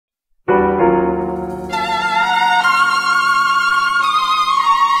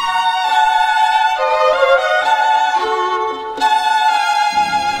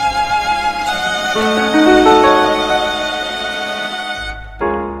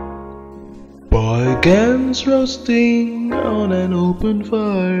Baigans roasting on an open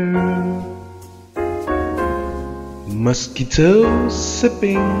fire, mosquitoes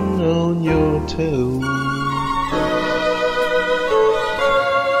sipping on your toes,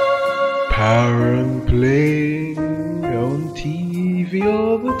 parent playing on TV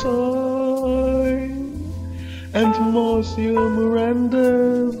all the time, and Marcia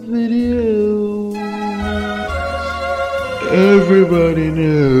Miranda videos. Everybody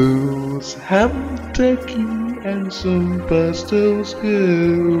knows ham, turkey, and some pastelles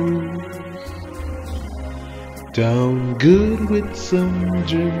goes down good with some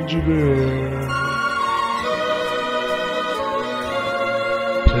gingerbread.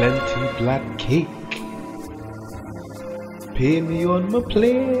 Plenty black cake, Paime on my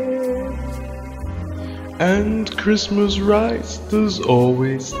plate, and Christmas rice does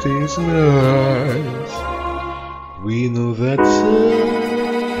always taste nice. We know that Santa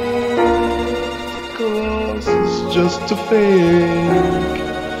Claus is just a fake.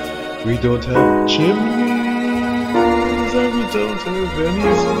 We don't have chimneys and we don't have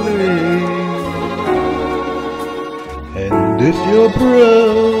any sleigh. And if you're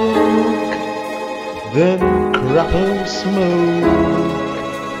broke, then crapaud smoke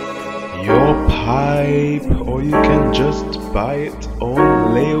your pipe, or you can just buy it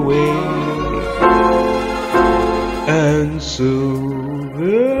on layaway. And so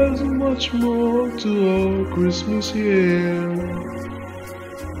there's much more to our Christmas here,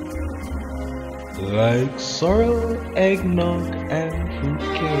 like sorrel, eggnog, and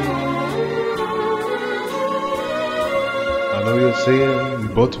fruitcake. I know you're saying,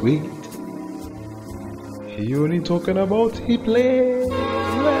 but wait, he only talking about he play.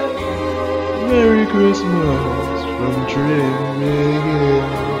 Merry Christmas from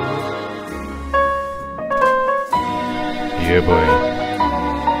Trinbago. Yeah, boy.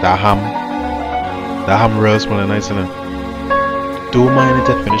 That ham real smelling nice, innit? Don't mind it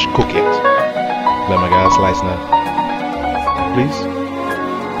to finish cook it. Let my guy slice now. Please.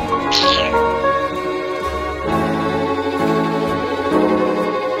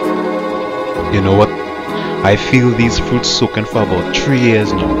 You know what? I feel these fruits soaking for about 3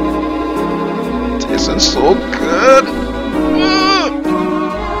 years now. Tasting so good.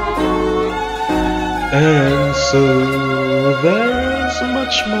 And so there's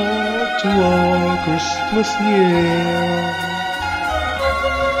much more to our Christmas year,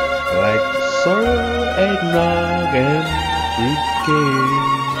 like sorrel, eggnog, and fruitcake.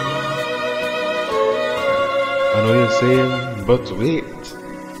 I know you're saying, but wait,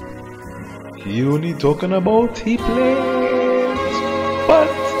 he only talking about he plays. But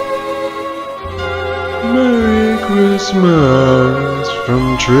Merry Christmas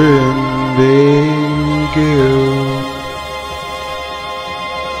from Trinbago.